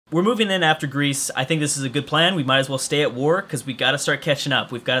we're moving in after Greece. I think this is a good plan. We might as well stay at war because we got to start catching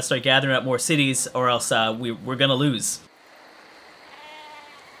up. We've got to start gathering up more cities, or else we're gonna lose.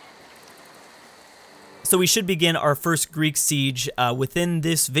 So we should begin our first Greek siege within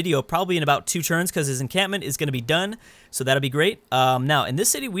this video, probably in about 2 turns, because his encampment is going to be done, so that'll be great. Now, in this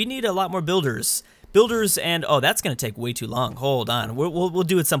city, we need a lot more builders. And, oh, that's going to take way too long. Hold on. We'll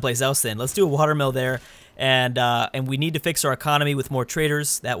do it someplace else then. Let's do a watermill there, and we need to fix our economy with more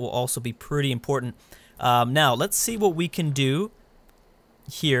traders. That will also be pretty important. Now, let's see what we can do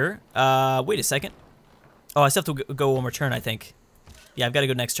here. Wait a second. Oh, I still have to go one more turn, I think. Yeah, I've got to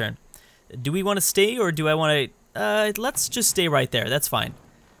go next turn. Do we want to stay, or do I want to... let's just stay right there. That's fine.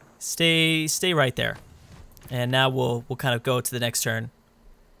 Stay right there. And now we'll kind of go to the next turn.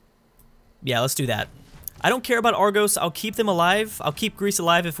 Yeah, let's do that. I don't care about Argos. I'll keep them alive. I'll keep Greece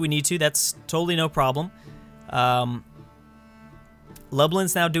alive if we need to. That's totally no problem.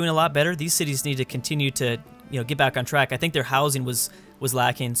 Lublin's now doing a lot better. These cities need to continue to, get back on track. I think their housing was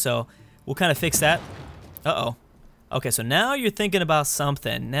lacking, so we'll kind of fix that. Uh-oh. Okay, so now you're thinking about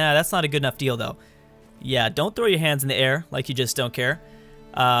something. Nah, that's not a good enough deal, though. Yeah, don't throw your hands in the air like you just don't care.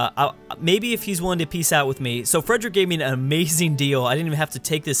 Maybe if he's willing to peace out with me. So Frederick gave me an amazing deal. I didn't even have to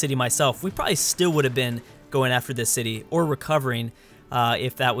take this city myself. We probably still would have been going after this city or recovering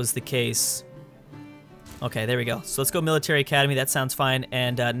if that was the case. Okay, there we go. So let's go Military Academy. That sounds fine.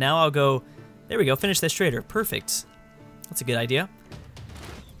 And now I'll go... There we go. Finish this trader. Perfect. That's a good idea.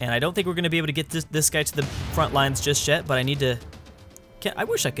 And I don't think we're going to be able to get this guy to the front lines just yet, but I need to... I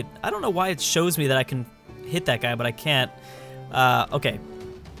wish I could... I don't know why it shows me that I can hit that guy, but I can't. Okay.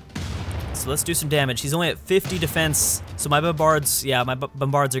 So let's do some damage. He's only at 50 defense, so my bombards... Yeah, my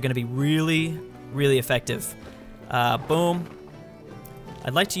bombards are going to be really, really effective. Boom.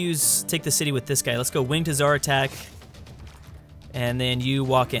 I'd like to take the city with this guy. Let's go Winged Hussar attack. And then you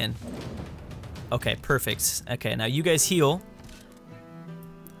walk in. Okay, perfect. Okay, now you guys heal.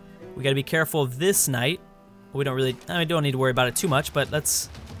 We gotta be careful this night. We don't really... I don't need to worry about it too much, but let's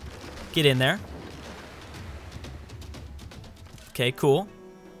get in there. Okay, cool.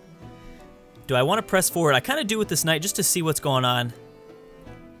 Do I want to press forward? I kind of do with this knight just to see what's going on.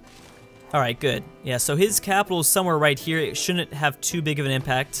 Alright, good. Yeah, so his capital is somewhere right here. It shouldn't have too big of an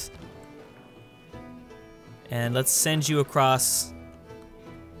impact. And let's send you across.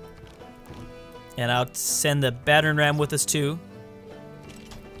 And I'll send the battering ram with us too.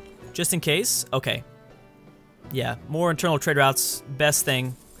 Just in case. Okay. Yeah, more internal trade routes. Best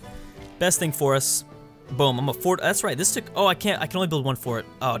thing for us. Boom. I'm a fort. That's right. This took... Oh, I can only build 1 fort.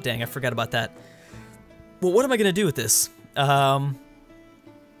 Oh, dang. I forgot about that. Well, what am I going to do with this? I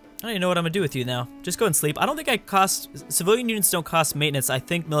don't even know what I'm going to do with you now. Just go and sleep. I don't think I cost... Civilian units don't cost maintenance. I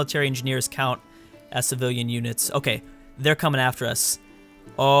think military engineers count as civilian units. Okay. They're coming after us.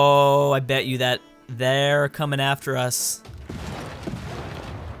 Oh, I bet you that they're coming after us.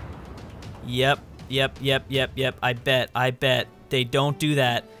 Yep. I bet. They don't do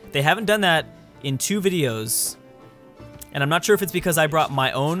that. They haven't done that in 2 videos. And I'm not sure if it's because I brought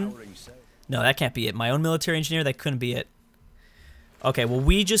my own... No, that can't be it. My own military engineer, that couldn't be it. Okay, well,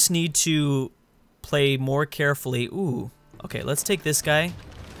 we just need to play more carefully. Ooh. Okay, let's take this guy.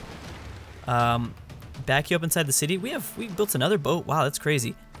 Back you up inside the city. We built another boat. Wow, that's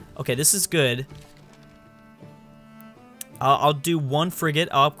crazy. Okay, this is good. I'll do 1 frigate.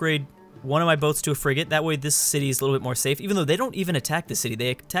 I'll upgrade one of my boats to a frigate. That way this city is a little bit more safe, even though they don't even attack the city. They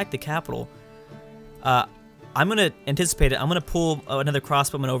attack the capital. I'm going to anticipate it. I'm going to pull another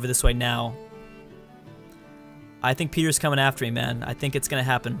crossbowman over this way now. I think Peter's coming after me, man. I think it's going to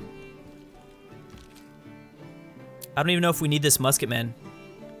happen. I don't even know if we need this musketman.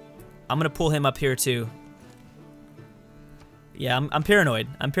 I'm going to pull him up here too. Yeah, I'm paranoid.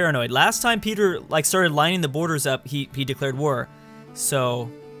 I'm paranoid. Last time Peter started lining the borders up, he declared war.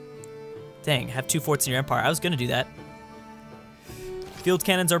 So... Dang, have 2 forts in your empire. I was going to do that. Field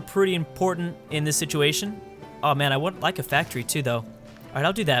cannons are pretty important in this situation. Oh, man, I would like a factory, too, though. All right,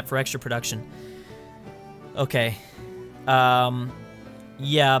 I'll do that for extra production. Okay.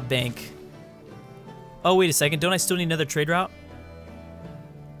 Yeah, bank. Oh, wait a second. Don't I still need another trade route?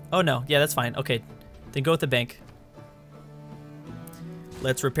 Oh, no. Yeah, that's fine. Okay. Then go with the bank.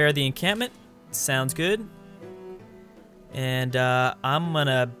 Let's repair the encampment. Sounds good. And I'm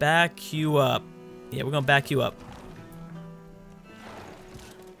gonna back you up. Yeah, we're gonna back you up.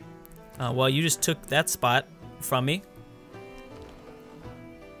 Well, you just took that spot from me.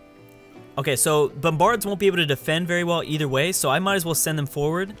 Okay, so bombards won't be able to defend very well either way, so I might as well send them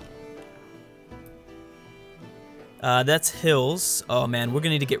forward. That's hills. Oh man, we're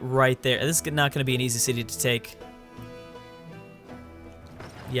gonna need to get right there. This is not gonna be an easy city to take.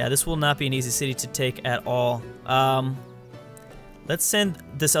 Yeah, this will not be an easy city to take at all. Let's send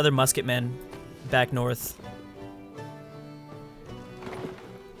this other musketman back north.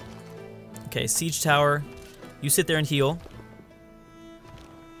 Okay, siege tower. You sit there and heal.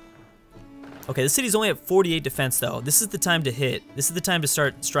 Okay, the city's only at 48 defense, though. This is the time to hit. This is the time to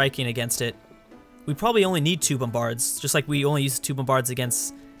start striking against it. We probably only need 2 bombards, just like we only used 2 bombards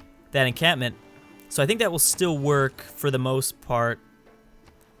against that encampment. So I think that will still work for the most part.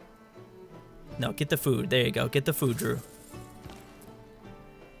 No, get the food. There you go. Get the food, Drew.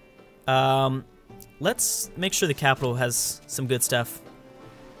 Let's make sure the capital has some good stuff.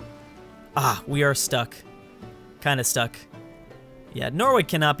 Ah, we are stuck. Kind of stuck. Yeah, Norway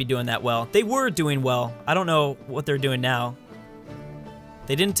cannot be doing that well. They were doing well. I don't know what they're doing now.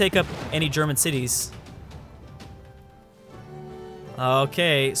 They didn't take up any German cities.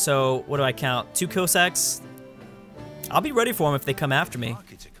 Okay, so what do I count? 2 Cossacks? I'll be ready for them if they come after me.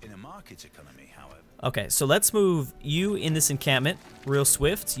 Okay, so let's move you in this encampment real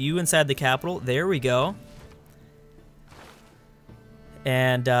swift. You inside the capital. There we go.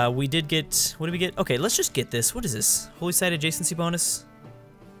 And we did get... What did we get? Okay, let's just get this. What is this? Holy Site adjacency bonus?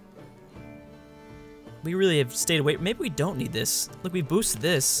 We really have stayed away. Maybe we don't need this. Look, we boosted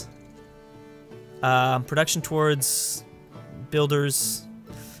this. Production towards builders.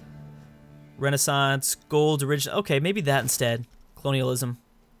 Renaissance. Gold. Original. Okay, maybe that instead. Colonialism.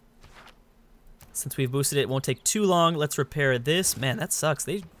 Since we've boosted it, it won't take too long. Let's repair this. Man, that sucks.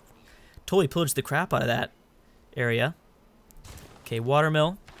 They totally pillaged the crap out of that area. Okay,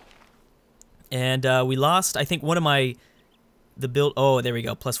 watermill. And we lost, I think, one of my... The build... Oh, there we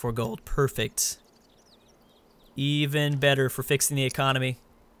go. +4 gold. Perfect. Even better for fixing the economy.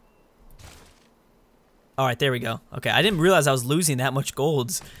 Alright, there we go. Okay, I didn't realize I was losing that much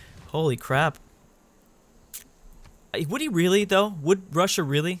golds. Holy crap. Would he really, though? Would Russia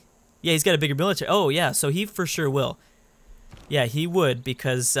really? Yeah, he's got a bigger military. Oh, yeah, so he for sure will. Yeah, he would,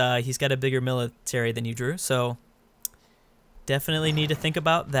 because he's got a bigger military than you, Drew. So, definitely need to think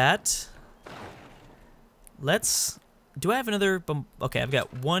about that. Let's... Do I have another... Okay, I've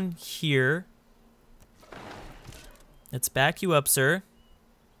got one here. Let's back you up, sir.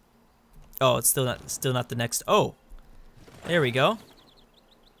 Oh, it's still not the next... Oh! There we go.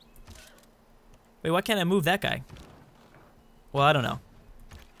 Wait, why can't I move that guy? Well, I don't know.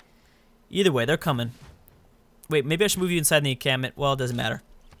 Either way, they're coming. Wait, maybe I should move you inside the encampment. Well, it doesn't matter.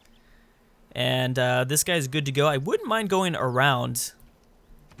 And this guy's good to go. I wouldn't mind going around,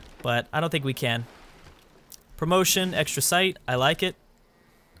 but I don't think we can. Promotion, extra site. I like it.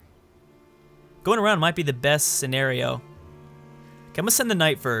 Going around might be the best scenario. Okay, I'm gonna send the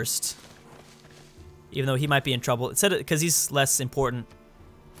knight first, even though he might be in trouble. It said it because he's less important.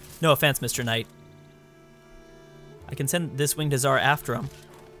 No offense, Mr. Knight. I can send this Winged Hussar after him.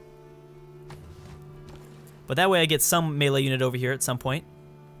 But that way I get some melee unit over here at some point.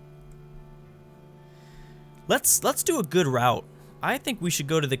 Let's do a good route. I think we should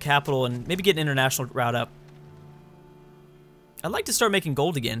go to the capital and maybe get an international route up. I'd like to start making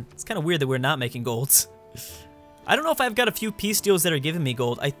gold again. It's kind of weird that we're not making golds. I don't know if I've got a few peace deals that are giving me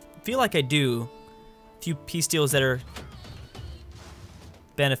gold. I feel like I do. A few peace deals that are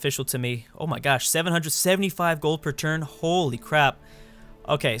beneficial to me. Oh my gosh, 775 gold per turn. Holy crap.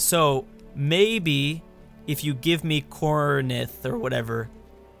 Okay, so maybe... If you give me Kornith or whatever.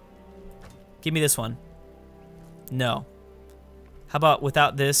 Give me this one. No. How about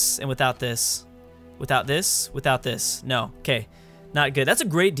without this and without this? Without this, without this. No. Okay. Not good. That's a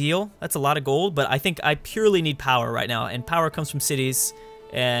great deal. That's a lot of gold, but I think I purely need power right now. And power comes from cities,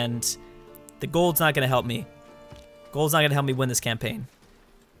 and the gold's not going to help me. Gold's not going to help me win this campaign.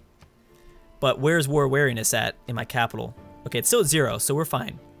 But where's war wariness at in my capital? Okay, it's still at 0, so we're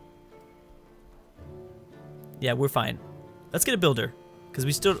fine. Yeah, we're fine. Let's get a builder, because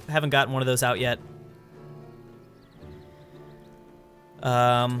we still haven't gotten one of those out yet.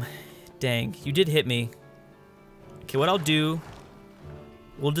 Dang, you did hit me. Okay, what I'll do,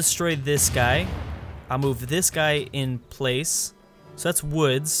 we'll destroy this guy. I'll move this guy in place. So that's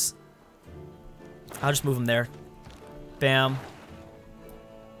woods. I'll just move him there. Bam.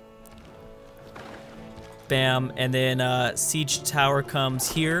 Bam, and then siege tower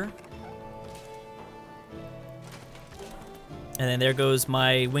comes here. And then there goes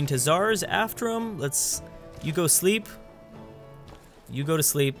my Winged Hussars after him. You go sleep. You go to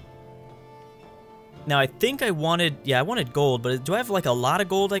sleep. Now I think I wanted gold, but do I have like a lot of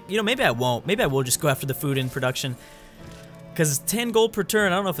gold? Like, maybe I won't. Maybe I will just go after the food in production. Because 10 gold per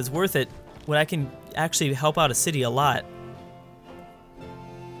turn, I don't know if it's worth it when I can actually help out a city a lot.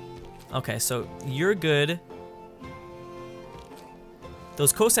 Okay, so you're good.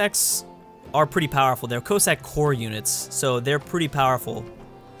 those Cossacks are pretty powerful. They're Cossack core units, so they're pretty powerful.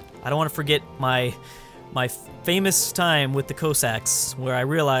 I don't want to forget my famous time with the Cossacks, where I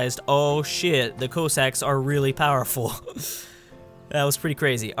realized, oh shit, the Cossacks are really powerful. That was pretty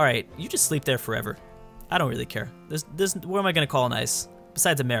crazy. Alright, you just sleep there forever. I don't really care. Where am I going to colonize?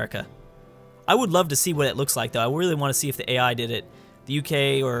 Besides America. I would love to see what it looks like, though. I really want to see if the AI did it. The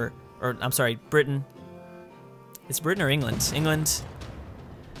UK or I'm sorry, Britain. It's Britain or England? England.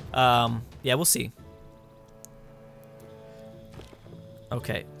 Yeah, we'll see.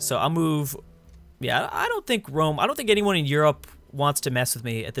 Okay, so I'll move. Yeah, I don't think Rome, I don't think anyone in Europe wants to mess with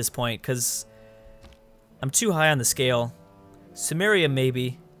me at this point, because I'm too high on the scale. Samaria,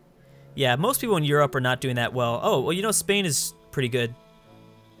 maybe. Yeah, most people in Europe are not doing that well. Oh, well, you know, Spain is pretty good.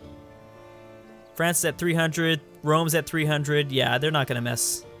 France is at 300. Rome's at 300. Yeah, they're not going to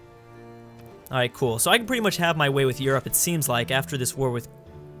mess. Alright, cool. So I can pretty much have my way with Europe, it seems like, after this war with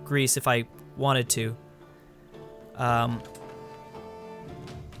Greece, if I wanted to.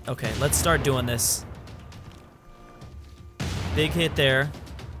 Okay, let's start doing this. Big hit there.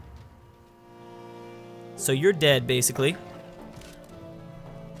 So you're dead, basically.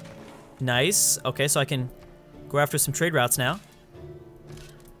 Nice. Okay, so I can go after some trade routes now.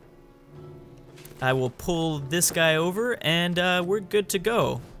 I will pull this guy over, and we're good to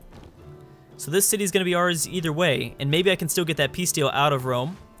go. So this city's going to be ours either way, and maybe I can still get that peace deal out of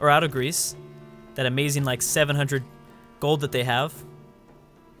Rome, or out of Greece. That amazing, like, 700 gold that they have.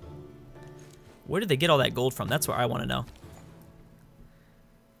 Where did they get all that gold from? That's what I want to know.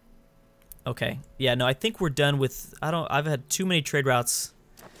 Okay. Yeah, no, I think we're done with... I've had too many trade routes.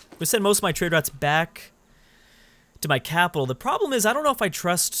 We send most of my trade routes back to my capital. The problem is I don't know if I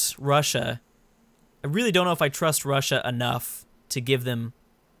trust Russia. I really don't know if I trust Russia enough to give them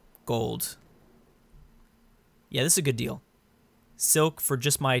gold. Yeah, this is a good deal. Silk for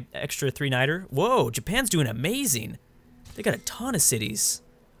just my extra 3-nighter. Whoa, Japan's doing amazing. They got a ton of cities.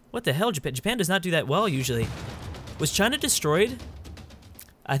 What the hell, Japan? Japan does not do that well, usually. Was China destroyed?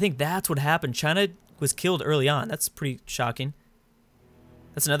 I think that's what happened. China was killed early on. That's pretty shocking.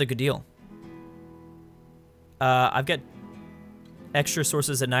 That's another good deal. I've got extra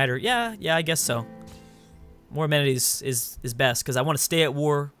sources at niter. Yeah, I guess so. More amenities is best, because I want to stay at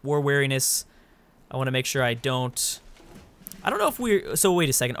war wariness. I want to make sure I don't... I don't know if we're... So wait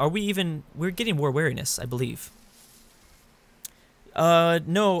a second. Are we even... We're getting war wariness, I believe.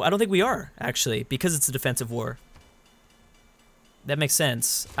 No, I don't think we are, actually, because it's a defensive war. That makes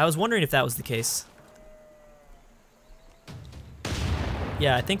sense. I was wondering if that was the case.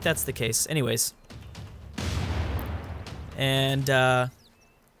 Yeah, I think that's the case. Anyways. And,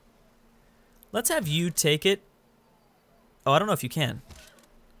 let's have you take it. Oh, I don't know if you can.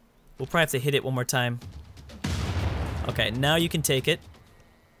 We'll probably have to hit it one more time. Okay, now you can take it.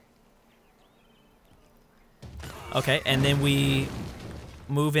 Okay, and then we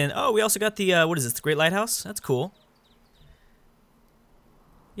move in. Oh, we also got the, what is this, the Great Lighthouse? That's cool.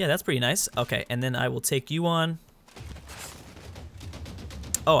 Yeah, that's pretty nice. Okay, and then I will take you on.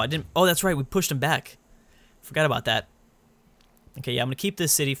 Oh, I didn't, oh, that's right, we pushed him back. Forgot about that. Okay, yeah, I'm gonna keep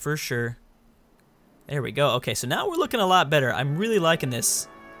this city for sure. There we go. Okay, so now we're looking a lot better. I'm really liking this.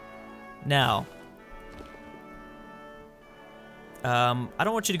 Now, I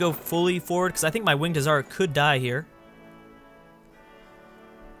don't want you to go fully forward, because I think my Winged Hussar could die here.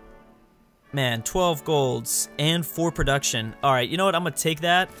 Man, 12 golds and 4 production. Alright, you know what? I'm going to take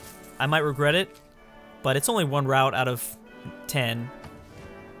that. I might regret it, but it's only 1 route out of 10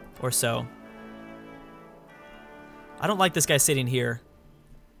 or so. I don't like this guy sitting here.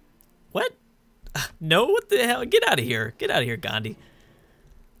 What? No? What the hell? Get out of here. Get out of here, Gandhi.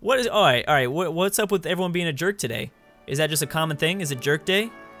 What is... Alright. What's up with everyone being a jerk today? Is that just a common thing? Is it jerk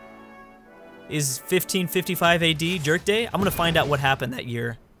day? Is 1555 AD jerk day? I'm going to find out what happened that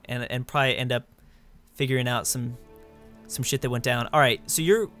year and probably end up figuring out some shit that went down. Alright, so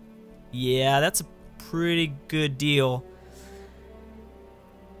you're... Yeah, that's a pretty good deal.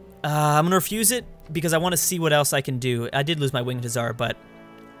 I'm going to refuse it because I want to see what else I can do. I did lose my Winged Hussar, but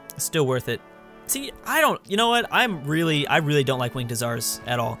still worth it. See, I don't... You know what? I really don't like Winged Hussars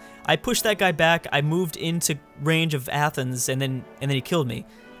at all. I pushed that guy back. I moved into range of Athens, and then he killed me.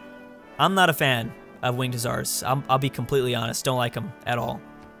 I'm not a fan of Winged Hussars. I'll be completely honest. Don't like them at all.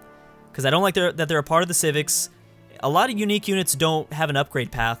 Because I don't like that they're a part of the civics. A lot of unique units don't have an upgrade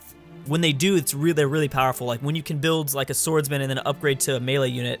path. When they do, they're really powerful. Like when you can build like a swordsman and then upgrade to a melee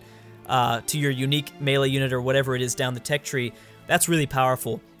unit, to your unique melee unit or whatever it is down the tech tree, that's really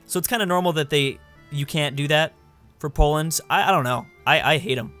powerful. So it's kind of normal that you can't do that for Poland. I don't know. I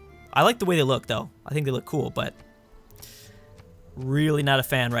hate them. I like the way they look though. I think they look cool, but Really not a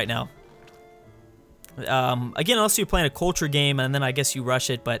fan right now. Again, unless you're playing a culture game and then I guess you rush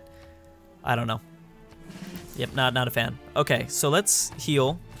it, but I don't know. Yep, not a fan. Okay, so let's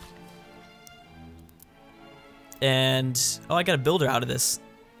heal. And, oh, I got a builder out of this.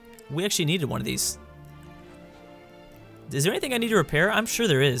 We actually needed one of these. Is there anything I need to repair? I'm sure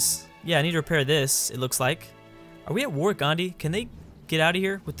there is. Yeah, I need to repair this, it looks like. Are we at war with Gandhi? Can they get out of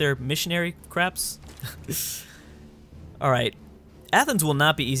here with their missionary craps? Alright. Athens will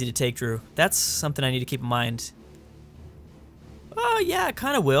not be easy to take, Drew. That's something I need to keep in mind. Oh, yeah, it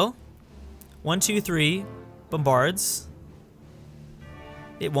kind of will. 1, 2, 3. Bombards.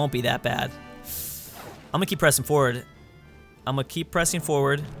 It won't be that bad. I'm going to keep pressing forward. I'm going to keep pressing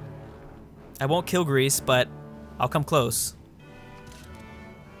forward. I won't kill Greece, but I'll come close.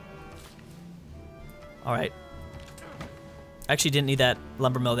 Alright. Actually didn't need that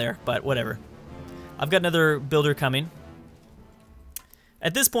lumber mill there, but whatever. I've got another builder coming.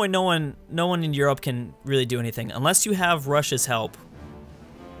 At this point, no one in Europe can really do anything unless you have Russia's help,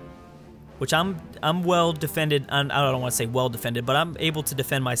 which I'm well defended. I don't want to say well defended, but I'm able to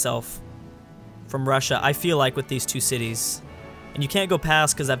defend myself from Russia. I feel like with these 2 cities, and you can't go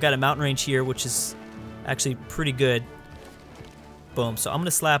past because I've got a mountain range here, which is actually pretty good. Boom. So I'm gonna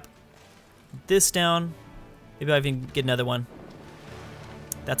slap this down. Maybe I even get another one.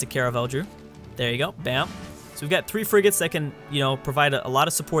 That's a caravel, Drew. There you go. Bam. So we've got 3 frigates that can, you know, provide a lot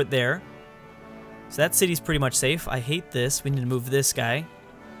of support there. So that city's pretty much safe. I hate this. We need to move this guy.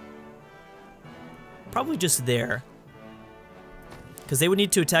 Probably just there. Because they would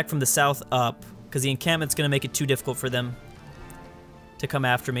need to attack from the south up. Because the encampment's going to make it too difficult for them to come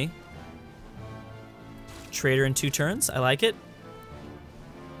after me. Trader in 2 turns. I like it.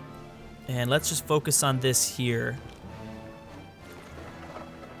 And let's just focus on this here.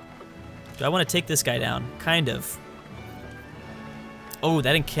 Do I want to take this guy down? Kind of. Oh,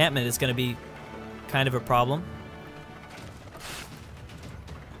 that encampment is going to be kind of a problem.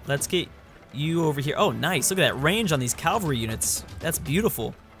 Let's get you over here. Oh, nice. Look at that range on these cavalry units. That's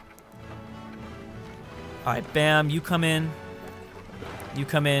beautiful. All right, bam. You come in. You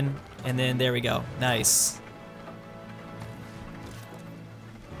come in. And then there we go. Nice.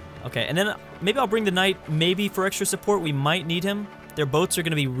 Okay, and then maybe I'll bring the knight maybe for extra support. We might need him. Their boats are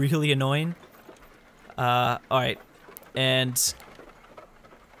going to be really annoying. Alright. And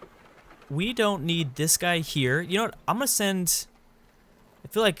we don't need this guy here. You know what? I'm going to send... I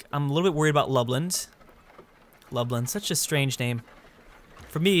feel like I'm a little bit worried about Lublin. Lublin, such a strange name.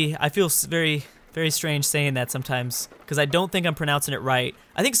 For me, I feel very, very strange saying that sometimes. Because I don't think I'm pronouncing it right.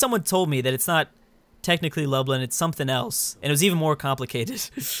 I think someone told me that it's not technically Lublin, it's something else. And it was even more complicated.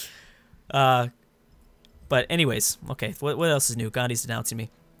 But anyways, okay, what else is new? Gandhi's denouncing me.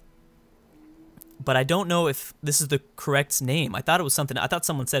 But I don't know if this is the correct name. I thought it was something, I thought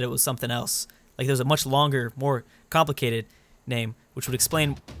someone said it was something else. Like there was a much longer, more complicated name, which would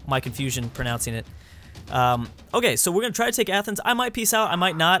explain my confusion pronouncing it. Okay, so we're going to try to take Athens. I might peace out, I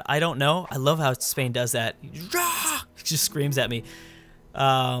might not, I don't know. I love how Spain does that. It just screams at me.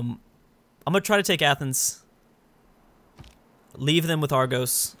 I'm going to try to take Athens. Leave them with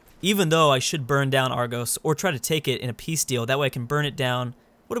Argos. Even though I should burn down Argos or try to take it in a peace deal. That way I can burn it down.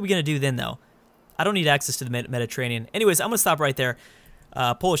 What are we going to do then, though? I don't need access to the Mediterranean. Anyways, I'm going to stop right there.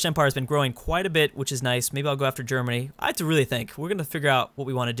 Polish Empire has been growing quite a bit, which is nice. Maybe I'll go after Germany. I have to really think. We're going to figure out what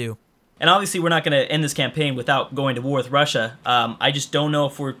we want to do. And obviously, we're not going to end this campaign without going to war with Russia. I just don't know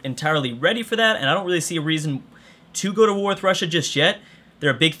if we're entirely ready for that, and I don't really see a reason to go to war with Russia just yet. They're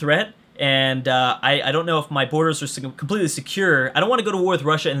a big threat. And I don't know if my borders are completely secure. I don't want to go to war with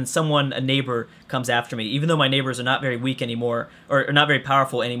Russia and then a neighbor, comes after me, even though my neighbors are not very weak anymore, or not very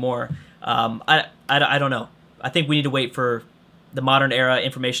powerful anymore. I don't know. I think we need to wait for the modern era,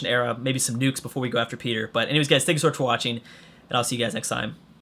 information era, maybe some nukes before we go after Peter. But anyways, guys, thanks so much for watching, and I'll see you guys next time.